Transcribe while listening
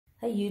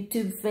Hey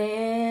YouTube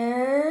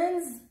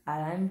fans,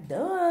 I'm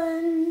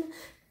done.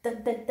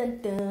 Dun dun dun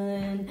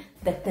dun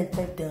dun dun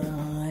dun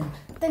dun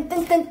dun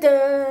dun dun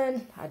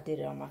dun. I did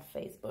it on my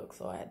Facebook,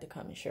 so I had to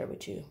come and share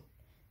with you.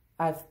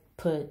 I've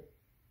put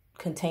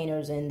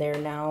containers in there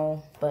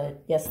now,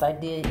 but yes, I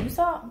did. You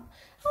saw? I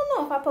don't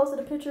know if I posted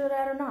a picture of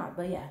that or not,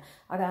 but yeah,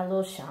 I got a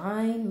little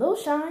shine,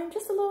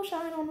 just a little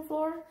shine on the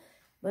floor,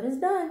 but it's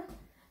done.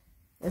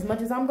 As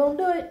much as I'm gonna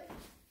do it.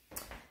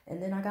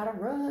 And then I got a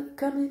rug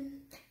coming.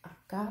 I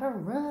got a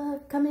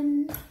rug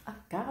coming.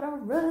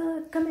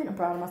 I'm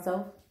proud of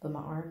myself, but my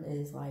arm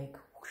is like,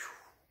 whew.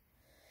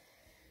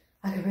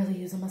 I could really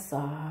use a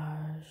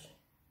massage.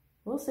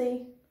 We'll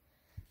see.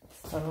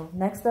 So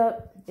next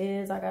up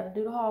is I got to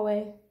do the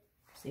hallway.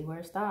 See where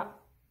it stopped.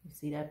 You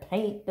see that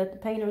paint that the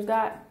painters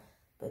got,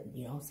 but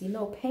you don't see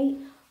no paint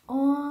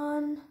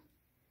on,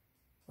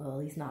 well, at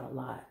least not a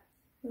lot.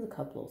 There's a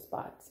couple of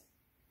spots,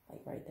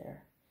 like right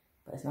there,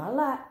 but it's not a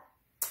lot.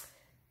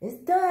 It's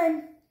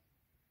done.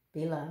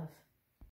 Be love.